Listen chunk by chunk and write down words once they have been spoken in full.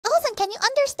you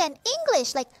understand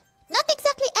English. Like, not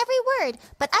exactly every word,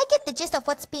 but I get the gist of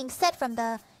what's being said from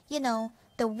the,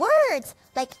 the words.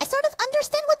 Like, I sort of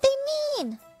understand what they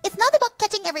mean. It's not about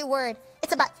catching every word.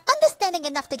 It's about understanding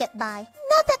enough to get by.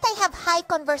 Not that I have high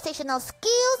conversational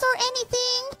skills or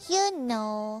anything.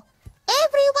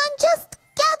 Everyone just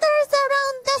gathers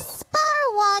around the spar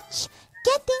watch,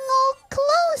 getting all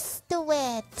close to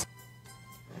it.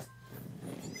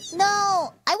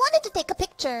 No, I wanted to take a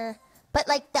picture. But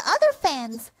like the other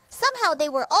fans, somehow they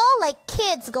were all like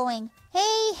kids going,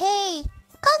 "Hey, hey,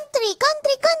 country,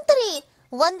 country, country,"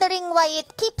 wondering why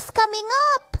it keeps coming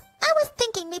up. I was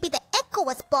thinking maybe the echo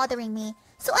was bothering me,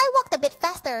 so I walked a bit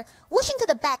faster, whooshing to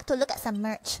the back to look at some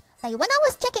merch. Like when I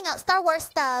was checking out Star Wars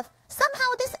stuff, somehow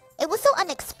it was so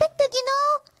unexpected,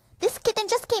 This kitten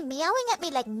just came meowing at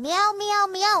me like meow, meow,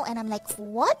 meow, and I'm like,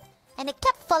 what? And it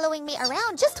kept following me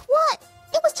around. Just what?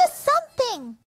 It was just something.